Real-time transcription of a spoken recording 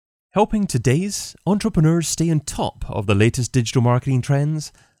Helping today's entrepreneurs stay on top of the latest digital marketing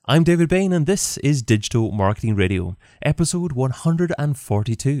trends. I'm David Bain and this is Digital Marketing Radio, episode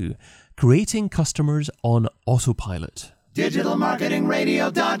 142, Creating Customers on Autopilot.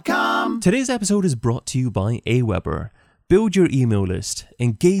 DigitalMarketingRadio.com. Today's episode is brought to you by Aweber. Build your email list,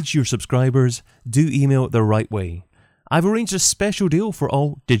 engage your subscribers, do email the right way. I've arranged a special deal for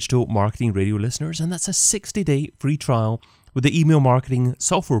all Digital Marketing Radio listeners, and that's a 60-day free trial with the email marketing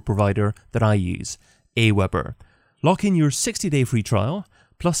software provider that I use, Aweber. Lock in your 60-day free trial,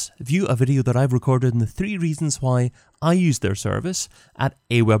 plus view a video that I've recorded on the 3 reasons why I use their service at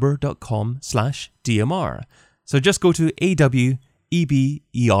aweber.com/DMR. So just go to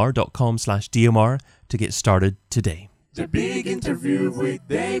aweber.com/DMR to get started today. The Big Interview with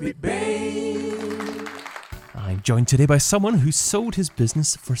David Bain. I'm joined today by someone who sold his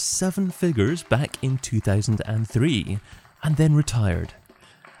business for 7 figures back in 2003 and then retired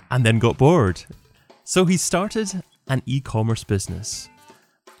and then got bored. So he started an e-commerce business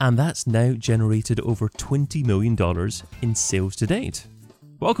and that's now generated over $20 million in sales to date.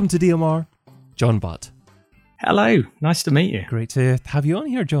 Welcome to DMR, John Butt. Hello, nice to meet you. Great to have you on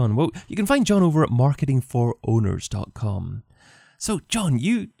here, John. Well, you can find John over at marketingforowners.com. So, John,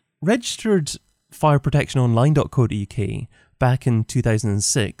 you registered fireprotectiononline.co.uk back in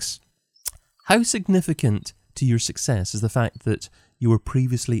 2006. How significant to your success is the fact that you were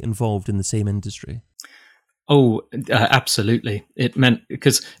previously involved in the same industry? Oh, absolutely. It meant,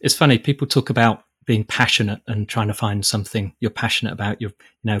 because it's funny, people talk about being passionate and trying to find something you're passionate about.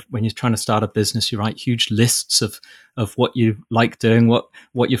 When you're trying to start a business, you write huge lists of what you like doing,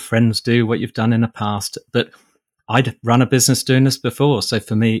 what your friends do, what you've done in the past. But I'd run a business doing this before. So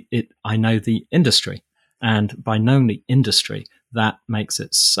for me, I know the industry. And by knowing the industry, that makes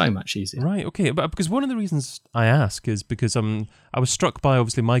it so much easier. Right, okay. But because one of the reasons I ask is because I was struck by,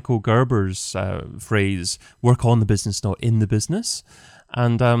 obviously, Michael Gerber's phrase, work on the business, not in the business.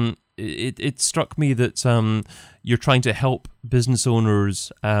 And it struck me that you're trying to help business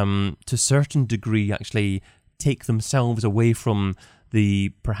owners to a certain degree actually take themselves away from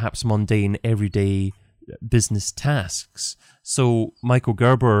the perhaps mundane, everyday business tasks. So Michael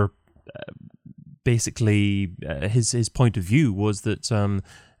Gerber, basically, his point of view was that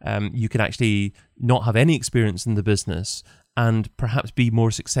you could actually not have any experience in the business and perhaps be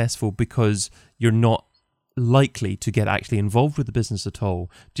more successful because you're not likely to get actually involved with the business at all.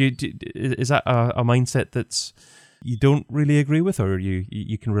 Is that a mindset that you don't really agree with, or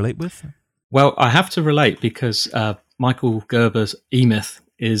you can relate with? Well, I have to relate because Michael Gerber's eMyth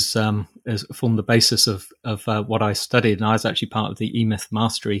is formed the basis of what I studied, and I was actually part of the eMyth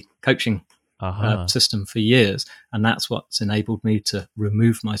Mastery coaching system for years, and that's what's enabled me to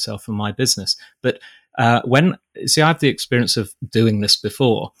remove myself from my business. But I have the experience of doing this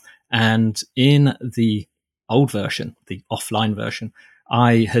before, and in the old version, the offline version,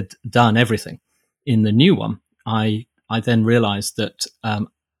 I had done everything. In the new one, I then realized that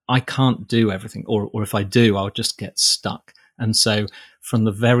I can't do everything, or if I do, I'll just get stuck. And so from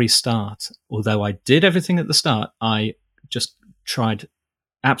the very start, although I did everything at the start, I just tried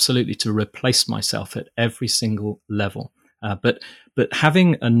absolutely to replace myself at every single level. But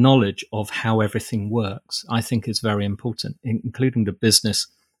having a knowledge of how everything works, I think is very important, including the business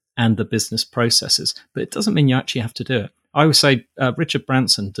and the business processes. But it doesn't mean you actually have to do it. I would say Richard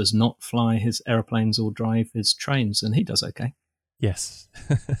Branson does not fly his airplanes or drive his trains, and he does okay. Yes,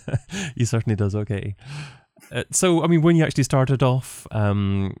 he certainly does okay. So, I mean, when you actually started off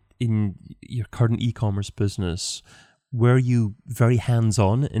in your current e-commerce business, were you very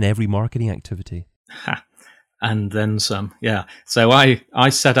hands-on in every marketing activity? And then some, yeah. So I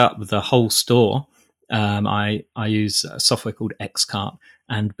set up the whole store. I use a software called Xcart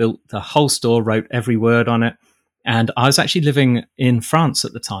and built the whole store, wrote every word on it. And I was actually living in France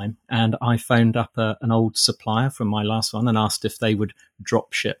at the time, and I phoned up an old supplier from my last one and asked if they would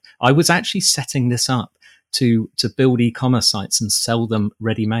drop ship. I was actually setting this up to build e-commerce sites and sell them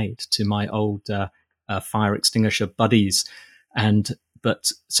ready-made to my old fire extinguisher buddies.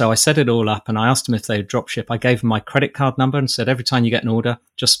 So I set it all up and I asked them if they would drop ship. I gave them my credit card number and said, every time you get an order,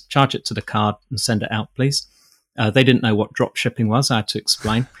 just charge it to the card and send it out, please. They didn't know what drop shipping was. I had to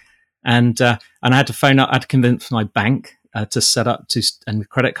explain. And I had to phone up, I had to convince my bank to set up and the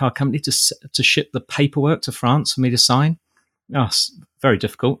credit card company to ship the paperwork to France for me to sign. Oh, very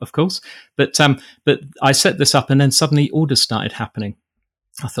difficult, of course. But I set this up and then suddenly orders started happening.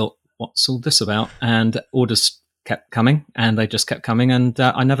 I thought, what's all this about? And orders kept coming, and they just kept coming, and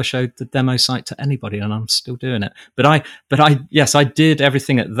I never showed the demo site to anybody, and I'm still doing it. But I did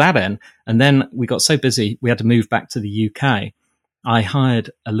everything at that end, and then we got so busy we had to move back to the UK, I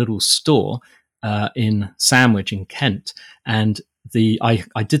hired a little store in Sandwich in Kent, and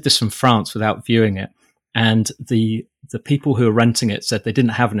I did this from France without viewing it, and the people who were renting it said they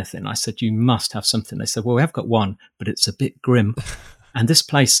didn't have anything. I said, you must have something. They said, well, we have got one, but it's a bit grim. And this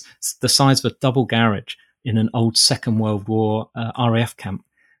place, the size of a double garage in an old Second World War RAF camp,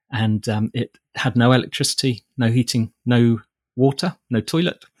 and it had no electricity, no heating, no water, no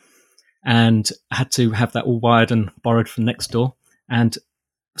toilet, and I had to have that all wired and borrowed from next door, and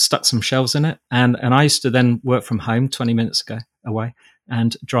stuck some shelves in it. And I used to then work from home 20 minutes away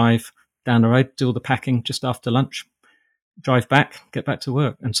and drive down the road, do all the packing just after lunch, drive back, get back to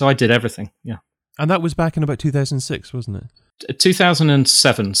work. And so I did everything. Yeah. And that was back in about 2006, wasn't it?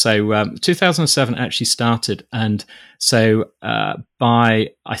 2007. So 2007 actually started. And so I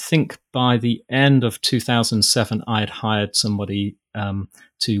think by the end of 2007, I had hired somebody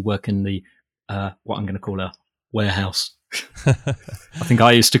to work in the, what I'm going to call a warehouse. I think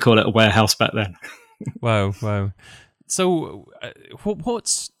I used to call it a warehouse back then. Wow. So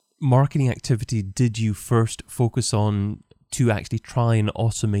what's marketing activity did you first focus on to actually try and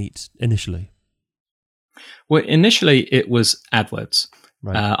automate initially? Well, initially it was AdWords.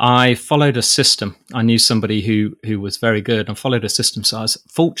 Right. I followed a system. I knew somebody who was very good and followed a system. So I was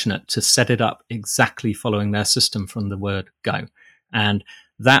fortunate to set it up exactly following their system from the word go. And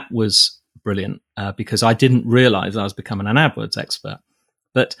that was brilliant because I didn't realize I was becoming an AdWords expert.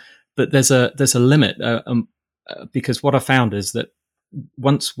 But there's a limit because what I found is that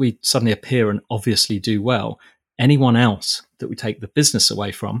once we suddenly appear and obviously do well, anyone else that we take the business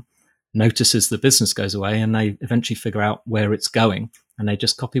away from notices the business goes away, and they eventually figure out where it's going, and they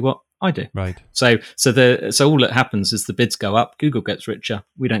just copy what I do. Right. So all that happens is the bids go up, Google gets richer,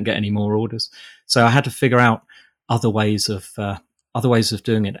 we don't get any more orders. So I had to figure out other ways of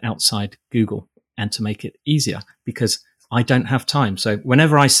doing it outside Google, and to make it easier, because I don't have time. So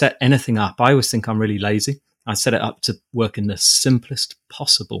whenever I set anything up, I always think I'm really lazy. I set it up to work in the simplest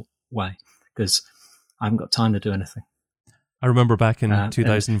possible way because I haven't got time to do anything. I remember back in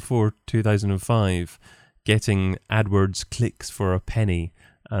 2004, 2005, getting AdWords clicks for a penny,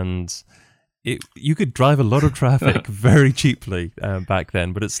 and you could drive a lot of traffic very cheaply back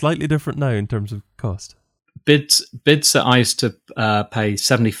then, but it's slightly different now in terms of cost. Bids that I used to pay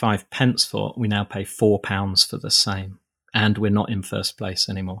 75 pence for, we now pay £4 for the same, and we're not in first place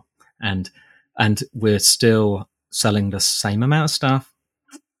anymore, and we're still selling the same amount of stuff.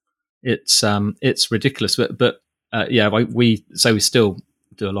 It's ridiculous, but we still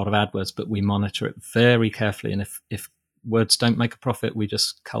do a lot of AdWords, but we monitor it very carefully, and if words don't make a profit, we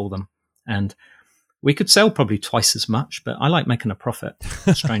just cull them. And we could sell probably twice as much, but I like making a profit.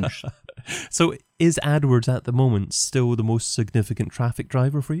 Strange. So is AdWords at the moment still the most significant traffic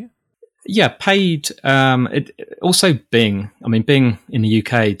driver for you? Yeah, paid. Also Bing. I mean, Bing in the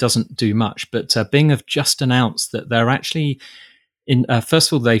UK doesn't do much, but Bing have just announced that they're actually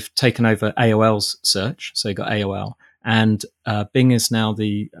first of all, they've taken over AOL's search, so you got AOL, and Bing is now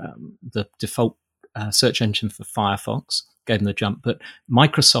the default search engine for Firefox. Gave them the jump, but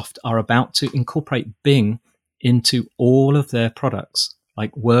Microsoft are about to incorporate Bing into all of their products,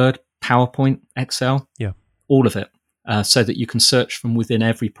 like Word, PowerPoint, Excel, all of it, so that you can search from within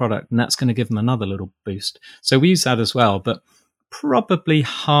every product, and that's going to give them another little boost. So we use that as well, but probably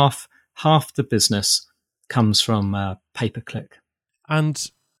half the business comes from pay-per-click.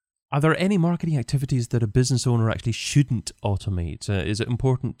 And are there any marketing activities that a business owner actually shouldn't automate? Is it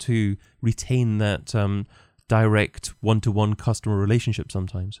important to retain that direct one-to-one customer relationship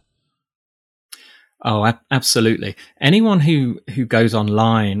sometimes? Oh, absolutely. Anyone who goes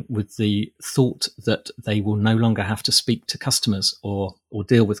online with the thought that they will no longer have to speak to customers or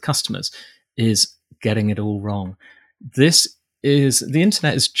deal with customers is getting it all wrong. The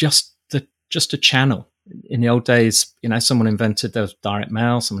internet is just a channel. In the old days, someone invented, there was direct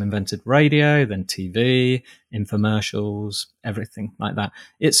mail, someone invented radio, then TV, infomercials, everything like that.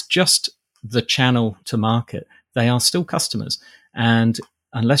 It's just the channel to market. They are still customers. And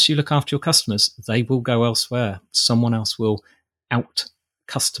unless you look after your customers, they will go elsewhere. Someone else will out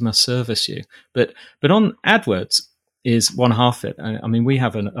customer service you. But on AdWords is one half it. I mean, we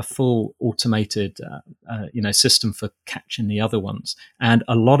have a full automated, system for catching the other ones. And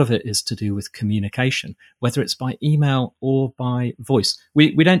a lot of it is to do with communication, whether it's by email or by voice.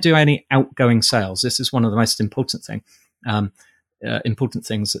 We don't do any outgoing sales. This is one of the most important things.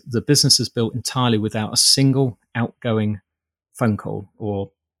 The business is built entirely without a single outgoing phone call or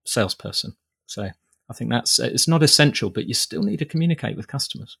salesperson. So I think it's not essential, but you still need to communicate with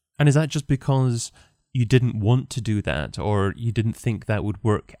customers. And is that just because you didn't want to do that, or you didn't think that would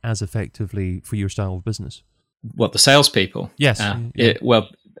work as effectively for your style of business? What, the salespeople? Yes.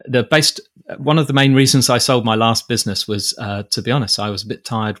 One of the main reasons I sold my last business was, to be honest, I was a bit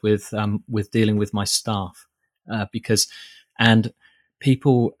tired with dealing with my staff, and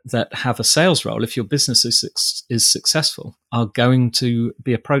people that have a sales role, if your business is successful, are going to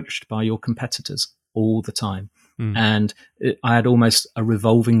be approached by your competitors all the time. And I had almost a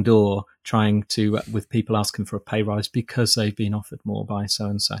revolving door trying to, with people asking for a pay rise because they've been offered more by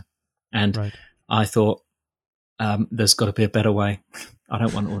so-and-so. And right. I thought, there's got to be a better way. I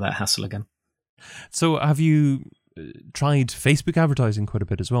don't want all that hassle again. So have you tried Facebook advertising quite a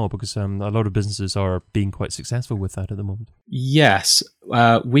bit as well? Because a lot of businesses are being quite successful with that at the moment. Yes,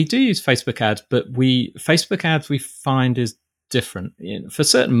 we do use Facebook ads, but Facebook ads we find is different. For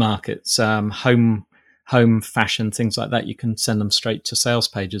certain markets, home fashion, things like that, you can send them straight to sales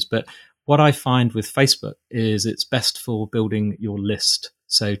pages. But what I find with Facebook is it's best for building your list.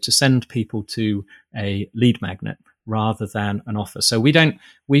 So to send people to a lead magnet rather than an offer. So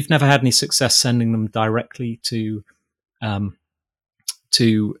we've never had any success sending them directly to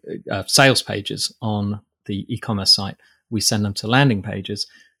sales pages on the e-commerce site. We send them to landing pages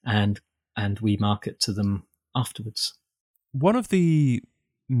and we market to them afterwards. One of the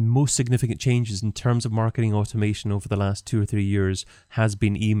most significant changes in terms of marketing automation over the last 2 or 3 years has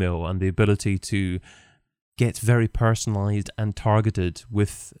been email and the ability to get very personalized and targeted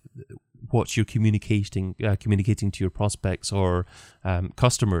with what you're communicating to your prospects or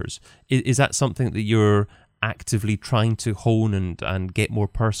customers. Is that something that you're actively trying to hone and get more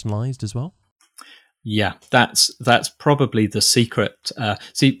personalized as well? Yeah, that's probably the secret.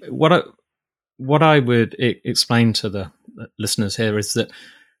 See, what I would explain to the listeners here is that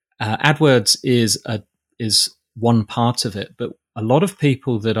AdWords is one part of it, but a lot of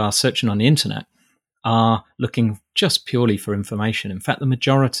people that are searching on the internet are looking just purely for information. In fact, the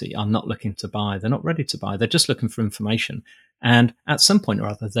majority are not looking to buy. They're not ready to buy. They're just looking for information. And at some point or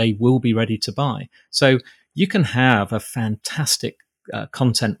other, they will be ready to buy. So you can have a fantastic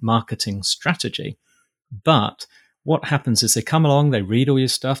content marketing strategy, but what happens is they come along, they read all your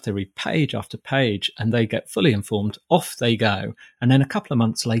stuff, they read page after page, and they get fully informed, off they go. And then a couple of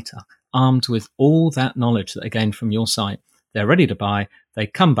months later, armed with all that knowledge that they gained from your site, they're ready to buy. They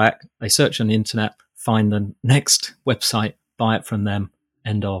come back, they search on the internet, find the next website, buy it from them,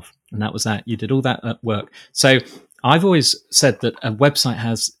 end of. And that was that. You did all that work. So I've always said that a website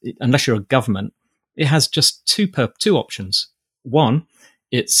has, unless you're a government, it has just two options. One,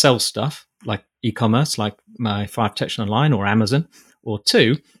 it sells stuff like e-commerce, like my Fire Protection Online or Amazon. Or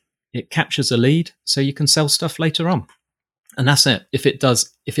two, it captures a lead so you can sell stuff later on. And that's it. If it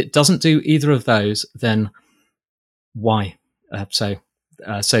doesn't do either of those, then why? So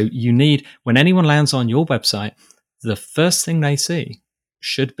you need, when anyone lands on your website, the first thing they see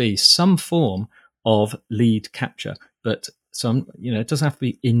should be some form of lead capture, but it doesn't have to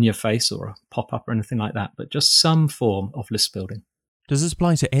be in your face or a pop-up or anything like that, but just some form of list building. Does this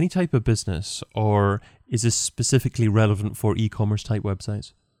apply to any type of business, or is this specifically relevant for e-commerce type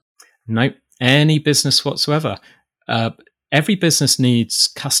websites? No, any business whatsoever. Every business needs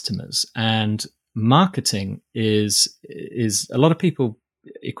customers, and marketing is a lot of people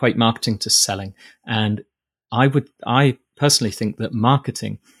equate marketing to selling, and I personally think that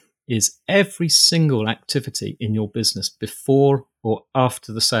marketing is every single activity in your business before or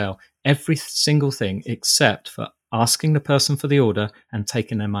after the sale, every single thing except for asking the person for the order and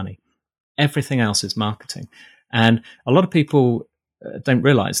taking their money. Everything else is marketing, and a lot of people don't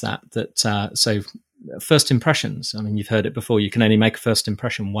realize that. So first impressions, I mean, you've heard it before, you can only make a first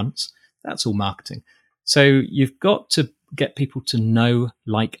impression once. That's all marketing. So you've got to get people to know,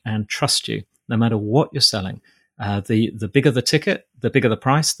 like, and trust you, no matter what you're selling. The bigger the ticket, the bigger the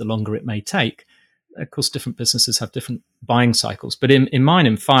price, the longer it may take. Of course, different businesses have different buying cycles. But in mine,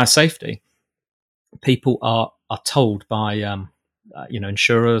 in fire safety, people are told by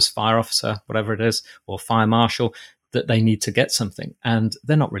insurers, fire officer, whatever it is, or fire marshal, that they need to get something, and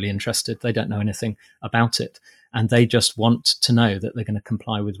they're not really interested. They don't know anything about it, and they just want to know that they're going to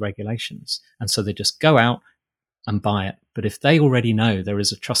comply with regulations, and so they just go out and buy it. But if they already know there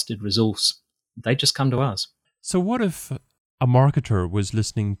is a trusted resource, they just come to us. So what if a marketer was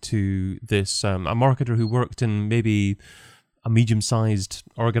listening to this, a marketer who worked in maybe a medium-sized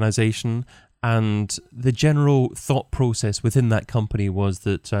organization, and the general thought process within that company was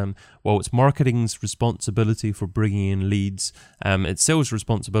that, it's marketing's responsibility for bringing in leads, it's sales'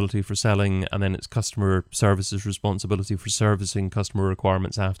 responsibility for selling, and then it's customer services' responsibility for servicing customer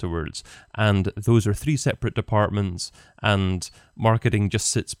requirements afterwards. And those are three separate departments, and marketing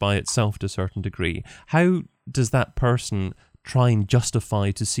just sits by itself to a certain degree. How does that person try and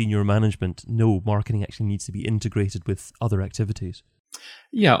justify to senior management, no, marketing actually needs to be integrated with other activities?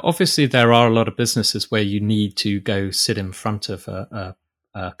 Yeah, obviously there are a lot of businesses where you need to go sit in front of a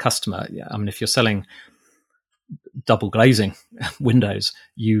customer. Yeah, I mean, if you're selling double glazing windows,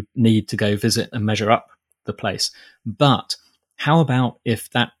 you need to go visit and measure up the place. But how about if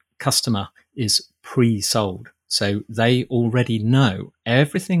that customer is pre-sold? So they already know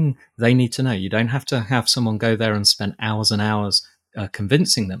everything they need to know. You don't have to have someone go there and spend hours and hours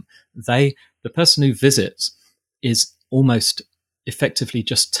convincing them. The person who visits is almost effectively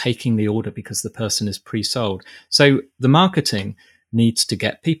just taking the order because the person is pre-sold. So the marketing needs to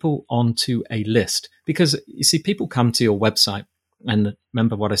get people onto a list, because you see, people come to your website and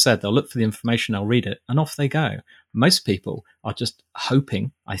remember what I said, they'll look for the information, they'll read it, and off they go. Most people are just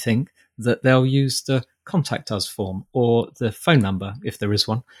hoping, I think, that they'll use the contact us form or the phone number, if there is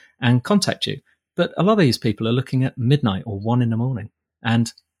one, and contact you. But a lot of these people are looking at midnight or 1 a.m.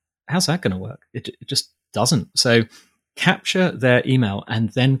 And how's that going to work? It just doesn't. So capture their email and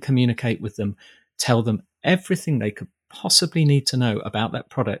then communicate with them. Tell them everything they could possibly need to know about that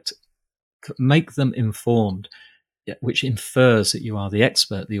product. Make them informed, which infers that you are the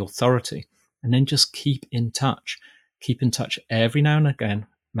expert, the authority. And then just keep in touch. Keep in touch every now and again.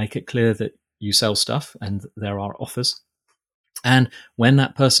 Make it clear that you sell stuff and there are offers. And when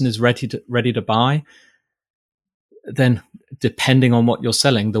that person is ready to buy, then depending on what you're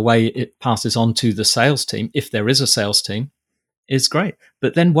selling, the way it passes on to the sales team, if there is a sales team, is great.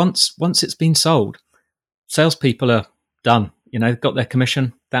 But then once it's been sold, salespeople are done. Got their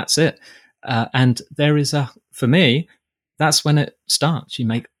commission. That's it. And there is for me, that's when it starts. You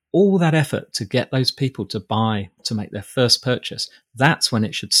make all that effort to get those people to buy, to make their first purchase. That's when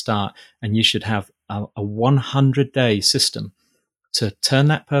it should start. And you should have a 100-day system to turn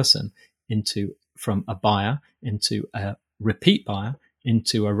that person from a buyer into a repeat buyer,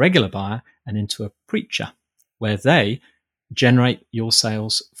 into a regular buyer, and into a preacher, where they generate your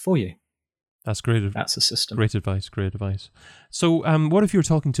sales for you. That's great. That's the system. Great advice. So what if you're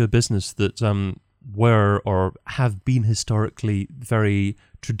talking to a business that were or have been historically very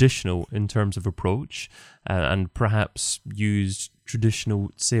traditional in terms of approach and perhaps used traditional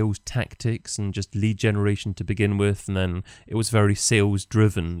sales tactics and just lead generation to begin with, and then it was very sales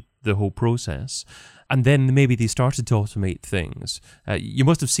driven, the whole process, and then maybe they started to automate things. You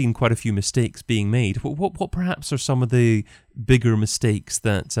must have seen quite a few mistakes being made. What perhaps are some of the bigger mistakes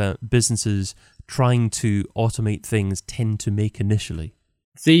that businesses trying to automate things tend to make initially?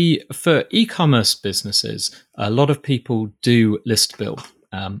 For e-commerce businesses, a lot of people do list build.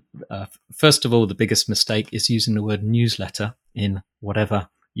 First of all, the biggest mistake is using the word newsletter in whatever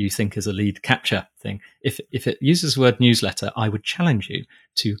you think is a lead capture thing. If it uses the word newsletter, I would challenge you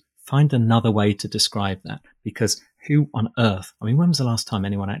to find another way to describe that, because who on earth, when was the last time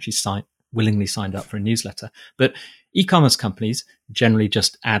anyone actually willingly signed up for a newsletter? But e-commerce companies generally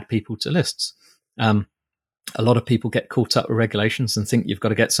just add people to lists. A lot of people get caught up with regulations and think you've got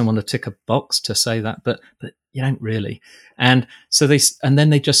to get someone to tick a box to say that, but you don't really. And so then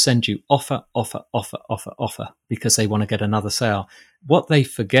they just send you offer because they want to get another sale. What they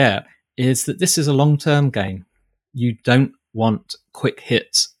forget is that this is a long-term game. You don't want quick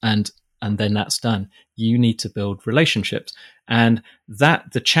hits and then that's done. You need to build relationships. And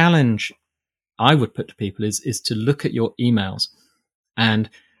that the challenge I would put to people is to look at your emails and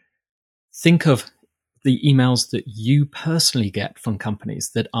think of the emails that you personally get from companies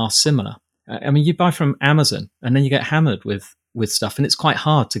that are similar. I mean, you buy from Amazon and then you get hammered with stuff, and it's quite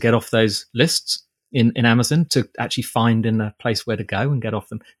hard to get off those lists in Amazon, to actually find in a place where to go and get off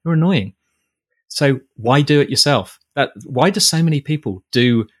them. They're annoying. So why do it yourself? Why do so many people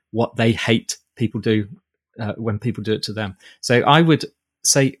do what they hate people do when people do it to them? So I would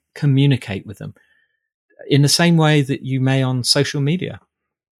say communicate with them in the same way that you may on social media,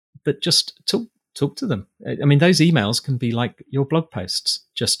 but just talk to them. I mean, those emails can be like your blog posts.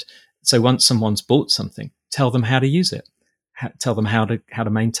 Just so once someone's bought something, tell them how to use it. Tell them how to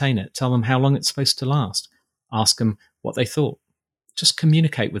maintain it. Tell them how long it's supposed to last. Ask them what they thought. Just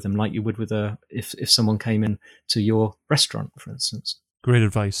communicate with them like you would with if someone came in to your restaurant, for instance. Great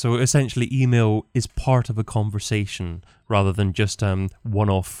advice. So essentially, email is part of a conversation rather than just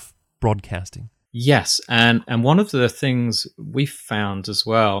one-off broadcasting. Yes, and one of the things we found as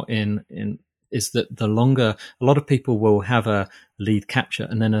well is that a lot of people will have a lead capture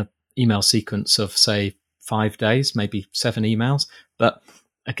and then an email sequence of, say, 5 days, maybe 7 emails. But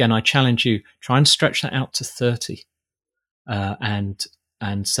again, I challenge you, try and stretch that out to 30 and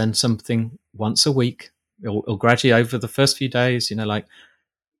send something once a week or gradually over the first few days, like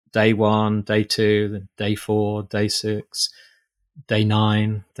day 1, day 2, then day 4, day 6, day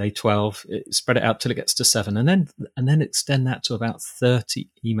 9, day 12, spread it out till it gets to 7, and then extend that to about 30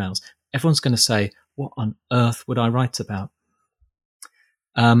 emails. Everyone's going to say, what on earth would I write about?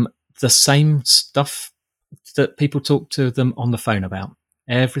 The same stuff that people talk to them on the phone about.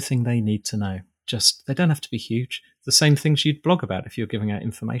 Everything they need to know. Just, they don't have to be huge. The same things you'd blog about if you're giving out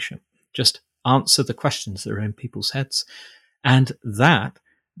information. Just answer the questions that are in people's heads. And that,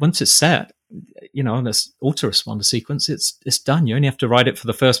 once it's set, on this autoresponder sequence, it's done. You only have to write it for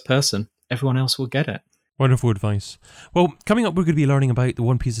the first person. Everyone else will get it. Wonderful advice. Well, coming up, we're going to be learning about the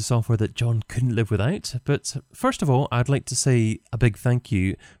one piece of software that John couldn't live without. But first of all, I'd like to say a big thank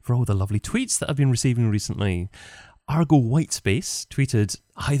you for all the lovely tweets that I've been receiving recently. Argo Whitespace tweeted,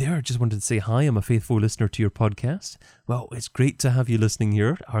 "Hi there, just wanted to say hi, I'm a faithful listener to your podcast." Well, it's great to have you listening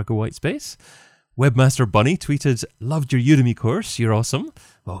here, Argo Whitespace. Webmaster Bunny tweeted, "Loved your Udemy course, you're awesome."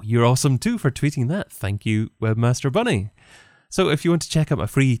 Well, you're awesome too for tweeting that. Thank you, Webmaster Bunny. So if you want to check out my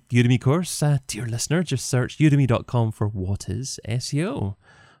free Udemy course, dear listener, just search udemy.com for What is SEO.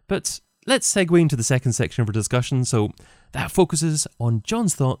 But let's segue into the second section of our discussion. So that focuses on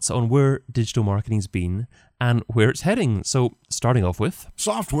John's thoughts on where digital marketing's been and where it's heading. So starting off with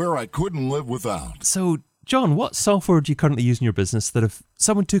software I couldn't live without. So John, what software do you currently use in your business that if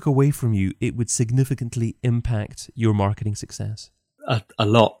someone took away from you, it would significantly impact your marketing success? A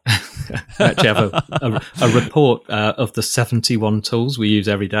lot. I actually have a report of the 71 tools we use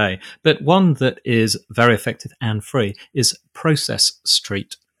every day. But one that is very effective and free is Process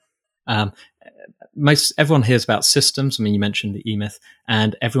Street. Everyone hears about systems. I mean, you mentioned the eMyth,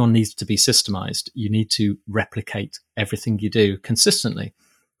 and everyone needs to be systemized. You need to replicate everything you do consistently.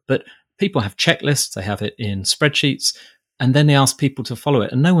 But people have checklists, they have it in spreadsheets, and then they ask people to follow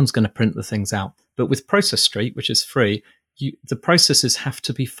it, and no one's going to print the things out. But with Process Street, which is free, the processes have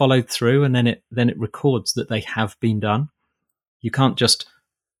to be followed through, and then it records that they have been done. You can't just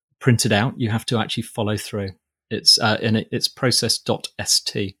print it out; you have to actually follow through. It's process.st.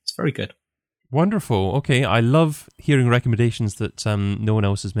 It's very good. Wonderful. Okay, I love hearing recommendations that no one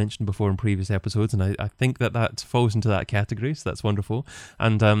else has mentioned before in previous episodes, and I think that falls into that category, so that's wonderful.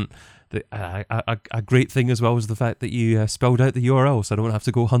 And a great thing as well was the fact that you spelled out the URL, so I don't have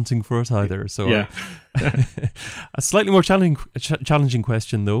to go hunting for it either. So yeah. A slightly more challenging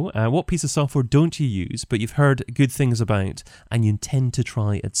question, though. What piece of software don't you use, but you've heard good things about, and you intend to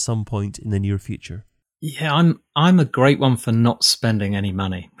try at some point in the near future? Yeah, I'm a great one for not spending any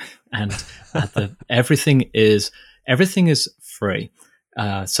money, and everything is free.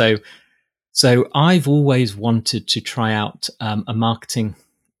 So I've always wanted to try out a marketing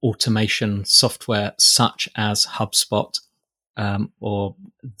automation software such as HubSpot or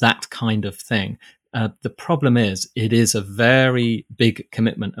that kind of thing. The problem is it is a very big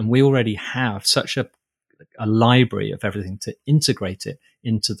commitment, and we already have such a library of everything to integrate it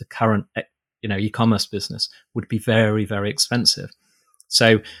into the current e-commerce business would be very, very expensive.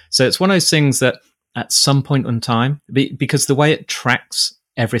 So it's one of those things that at some point in time, because the way it tracks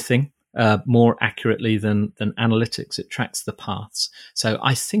everything more accurately than analytics, it tracks the paths. So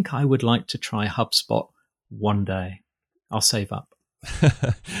I think I would like to try HubSpot one day. I'll save up.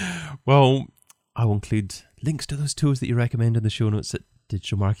 Well, I will include links to those tools that you recommend in the show notes at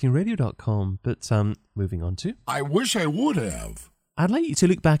digitalmarketingradio.com. But moving on to... I wish I would have. I'd like you to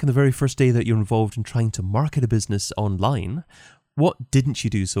look back on the very first day that you're involved in trying to market a business online. What didn't you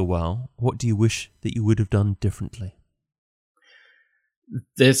do so well? What do you wish that you would have done differently?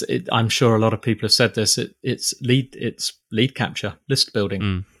 I'm sure a lot of people have said this. It's lead capture, list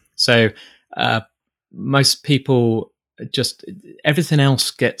building. So most people just everything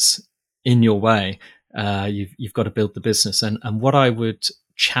else gets in your way. You've got to build the business, and what I would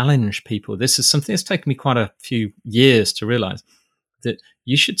challenge people. This is something that's taken me quite a few years to realize. That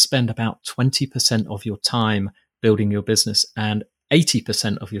you should spend about 20% of your time building your business and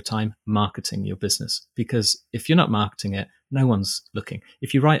 80% of your time marketing your business. Because if you're not marketing it, no one's looking.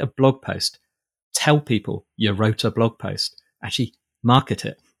 If you write a blog post, tell people you wrote a blog post. Actually, market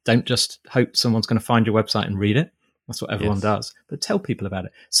it. Don't just hope someone's going to find your website and read it. That's what everyone does. But tell people about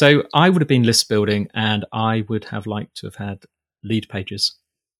it. So I would have been list building, and I would have liked to have had lead pages.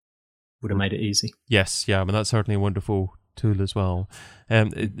 Would have made it easy. Yes, yeah. I mean, that's certainly a wonderful tool as well.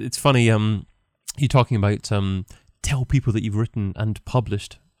 It's funny you talking about tell people that you've written and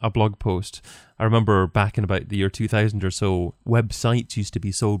published a blog post. I remember back in about the year 2000 or so, websites used to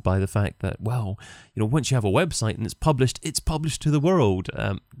be sold by the fact that, well, once you have a website and it's published to the world.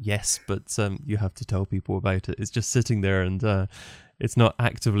 Yes, but you have to tell people about it. It's just sitting there, and it's not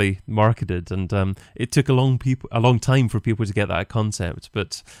actively marketed, and it took a long time for people to get that concept.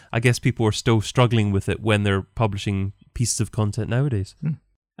 But I guess people are still struggling with it when they're publishing pieces of content nowadays.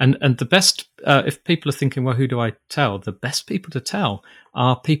 And the best, if people are thinking, well, who do I tell? The best people to tell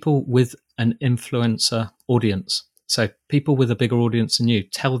are people with an influencer audience. So people with a bigger audience than you,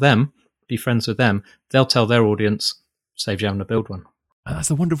 tell them, be friends with them. They'll tell their audience, saves you having to build one. And that's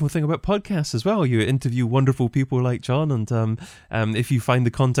the wonderful thing about podcasts as well. You interview wonderful people like John, and if you find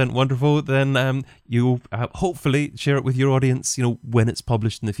the content wonderful, then you'll hopefully share it with your audience. When it's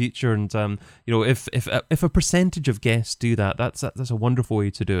published in the future, and if a percentage of guests do that, that's a wonderful way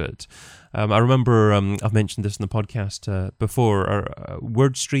to do it. I remember I've mentioned this in the podcast before.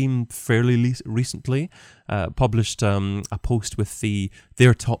 WordStream fairly recently published a post with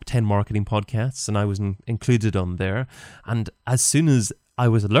their top 10 marketing podcasts, and I was included on there. And as soon as I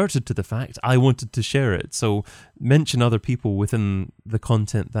was alerted to the fact, I wanted to share it. So mention other people within the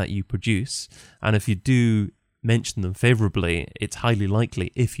content that you produce, and if you do mention them favorably, it's highly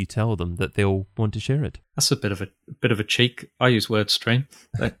likely, if you tell them, that they'll want to share it. That's a bit of a cheek. I use WordStream.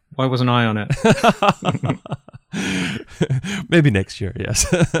 Why wasn't I on it? Maybe next year, yes.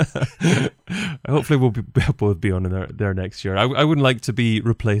 Hopefully we'll both be on there next year. I wouldn't like to be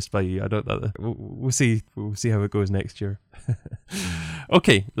replaced by you. I don't know. We'll see how it goes next year.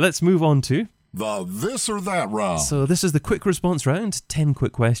 Okay, let's move on to the this or that round. So this is the quick response round. 10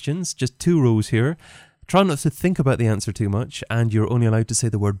 quick questions, just 2 rows here. Try not to think about the answer too much, and you're only allowed to say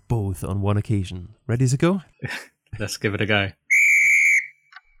the word both on one occasion. Ready to go? Let's give it a go.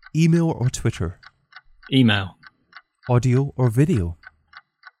 Email or Twitter? Email. Audio or video?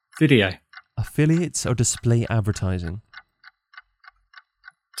 Video. Affiliates or display advertising?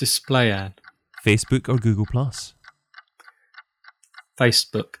 Display ad. Facebook or Google+?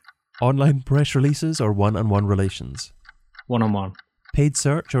 Facebook. Online press releases or one-on-one relations? One-on-one. Paid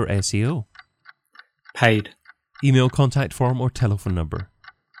search or SEO? Paid. Email contact form or telephone number?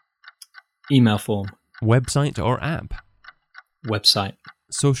 Email form. Website or app? Website.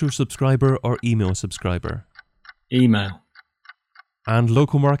 Social subscriber or email subscriber? Email. And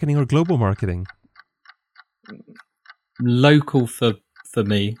local marketing or global marketing? Local for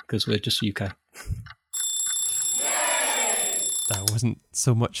me, because we're just UK. That wasn't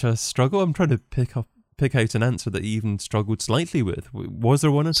so much a struggle. I'm trying to pick out an answer that you even struggled slightly with. Was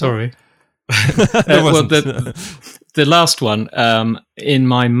there one at all? Sorry. Well, the last one, in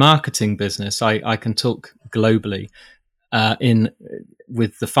my marketing business, I can talk globally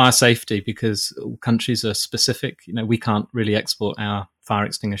with the fire safety, because all countries are specific. We can't really export our fire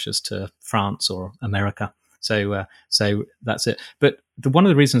extinguishers to France or America. So that's it. But one of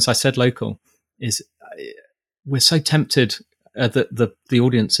the reasons I said local is we're so tempted that the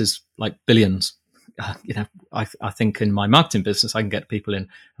audience is like billions. I think in my marketing business, I can get people in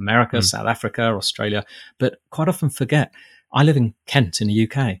America, South Africa, Australia, but quite often forget, I live in Kent in the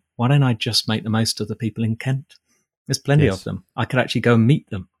UK. Why don't I just make the most of the people in Kent? There's plenty of them. I could actually go and meet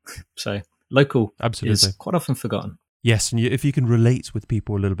them. So local is quite often forgotten. Yes, and if you can relate with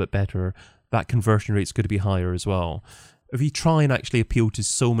people a little bit better, that conversion rate's going to be higher as well. If you try and actually appeal to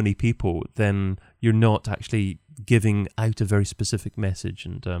so many people, then you're not actually giving out a very specific message,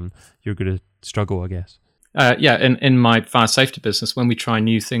 and you're going to struggle, I guess. In my fire safety business, when we try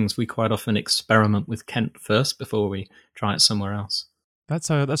new things, we quite often experiment with Kent first before we try it somewhere else. That's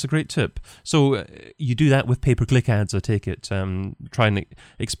a great tip. So you do that with pay-per-click ads, I take it. Try and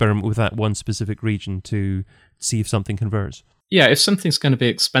experiment with that one specific region to see if something converts. Yeah, if something's going to be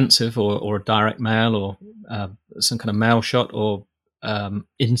expensive, or a direct mail, or some kind of mail shot, or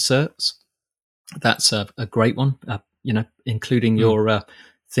inserts, that's a great one. Including your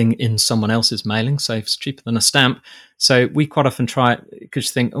thing in someone else's mailing saves cheaper than a stamp. So we quite often try it because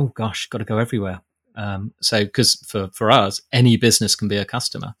you think, oh gosh, got to go everywhere. Because for us, any business can be a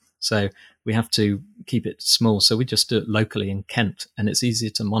customer. So we have to keep it small. So we just do it locally in Kent, and it's easier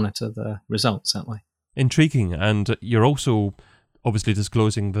to monitor the results that way. Intriguing. And you're also obviously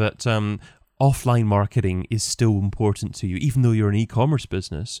disclosing that offline marketing is still important to you. Even though you're an e-commerce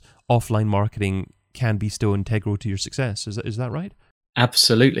business, offline marketing can be still integral to your success. Is that right?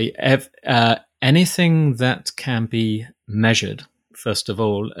 Absolutely. Anything that can be measured, first of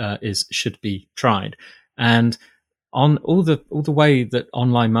all, should be tried. And on all the way that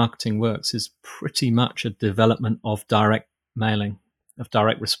online marketing works is pretty much a development of direct mailing, of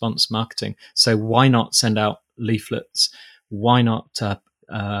direct response marketing. So why not send out leaflets? Why not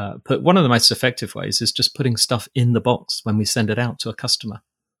put one of the most effective ways is just putting stuff in the box when we send it out to a customer,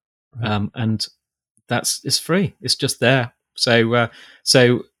 right. And it's free. It's just there. So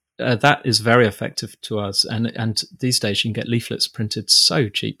that is very effective to us. And these days you can get leaflets printed so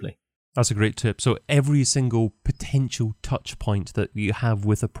cheaply. That's a great tip. So every single potential touch point that you have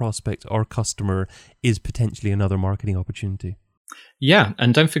with a prospect or customer is potentially another marketing opportunity. Yeah,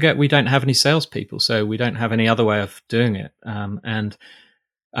 and don't forget, we don't have any salespeople, so we don't have any other way of doing it.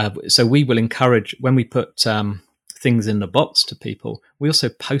 So we will encourage, when we put things in the box to people, we also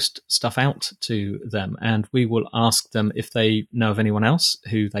post stuff out to them, and we will ask them if they know of anyone else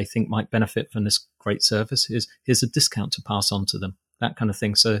who they think might benefit from this great service. Here's a discount to pass on to them, that kind of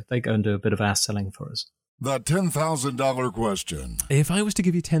thing. So they go and do a bit of our selling for us. The $10,000 question. If I was to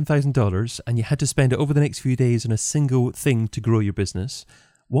give you $10,000 and you had to spend it over the next few days on a single thing to grow your business,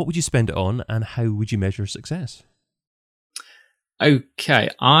 what would you spend it on, and how would you measure success? Okay,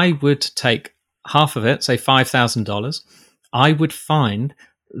 I would take half of it, say $5,000. I would find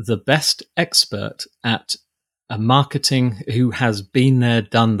the best expert at marketing who has been there,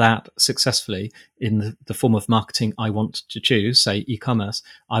 done that successfully in the form of marketing I want to choose, say e-commerce.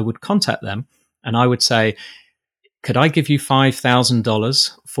 I would contact them and I would say, could I give you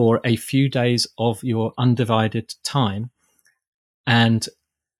 $5,000 for a few days of your undivided time, and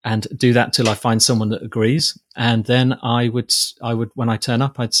do that till I find someone that agrees. And then I would, when I turn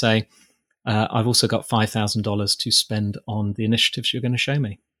up, I'd say, I've also got $5,000 to spend on the initiatives you're going to show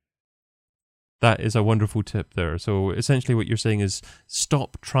me. That is a wonderful tip there. So essentially what you're saying is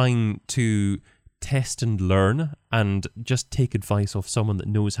stop trying to test and learn and just take advice off someone that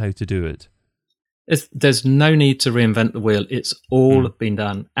knows how to do it. There's no need to reinvent the wheel. It's all been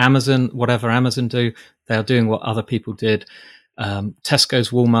done. Amazon, whatever Amazon do, they're doing what other people did. Tesco's,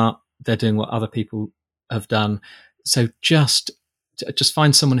 Walmart, they're doing what other people have done. So just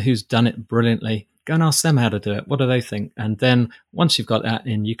find someone who's done it brilliantly. Go and ask them how to do it. What do they think? And then once you've got that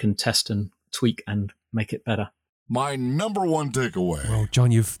in, you can test and tweak and make it better. My number one takeaway. Well,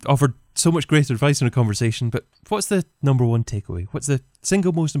 John, you've offered so much great advice in a conversation, but what's the number one takeaway? What's the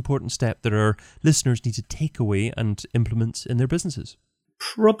single most important step that our listeners need to take away and implement in their businesses?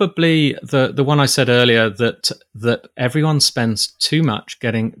 Probably the one I said earlier, that everyone spends too much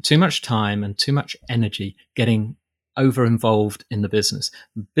time and too much energy getting over involved in the business.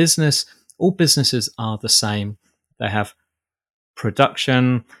 All businesses are the same. They have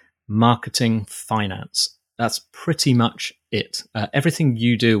production, marketing, finance. That's pretty much it. Everything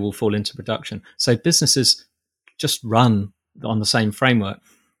you do will fall into production. So businesses just run on the same framework.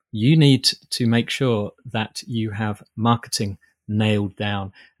 You need to make sure that you have marketing nailed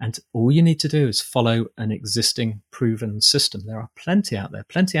down, and all you need to do is follow an existing proven system. There are plenty out there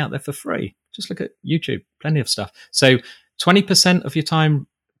for free. Just look at YouTube, plenty of stuff. So 20% of your time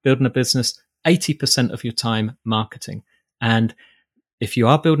building a business, 80% of your time marketing. And if you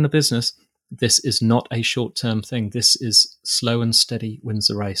are building a business, this is not a short-term thing. This is slow and steady wins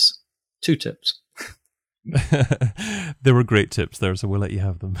the race. 2 tips. There were great tips there, so we'll let you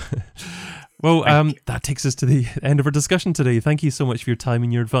have them. Well, that takes us to the end of our discussion today. Thank you so much for your time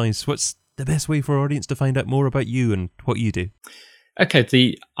and your advice. What's the best way for our audience to find out more about you and what you do?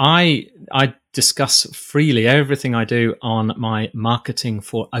 Okay, I discuss freely everything I do on my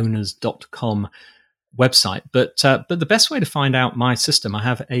marketingforowners.com website. But the best way to find out my system, I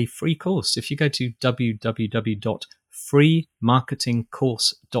have a free course. If you go to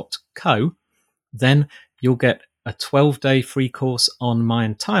www.freemarketingcourse.co, then you'll get a 12-day free course on my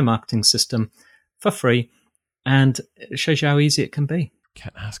entire marketing system for free, and it shows you how easy it can be.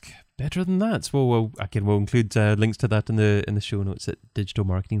 Can't ask better than that. Well, we'll include links to that in the show notes at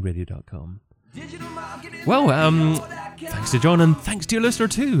digitalmarketingradio.com. Well, thanks to John, and thanks to your listener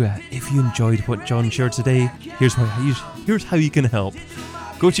too. If you enjoyed what John shared today, here's how you can help.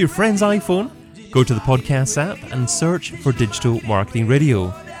 Go to your friend's iPhone, go to the podcast app, and search for Digital Marketing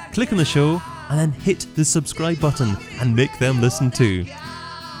Radio. Click on the show, and then hit the subscribe button and make them listen too.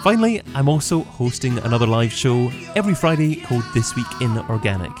 Finally, I'm also hosting another live show every Friday called This Week in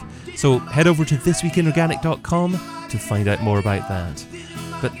Organic. So head over to thisweekinorganic.com to find out more about that.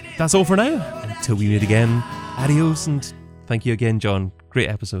 But that's all for now. Until we meet again, adios, and thank you again, John. Great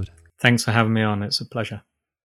episode. Thanks for having me on. It's a pleasure.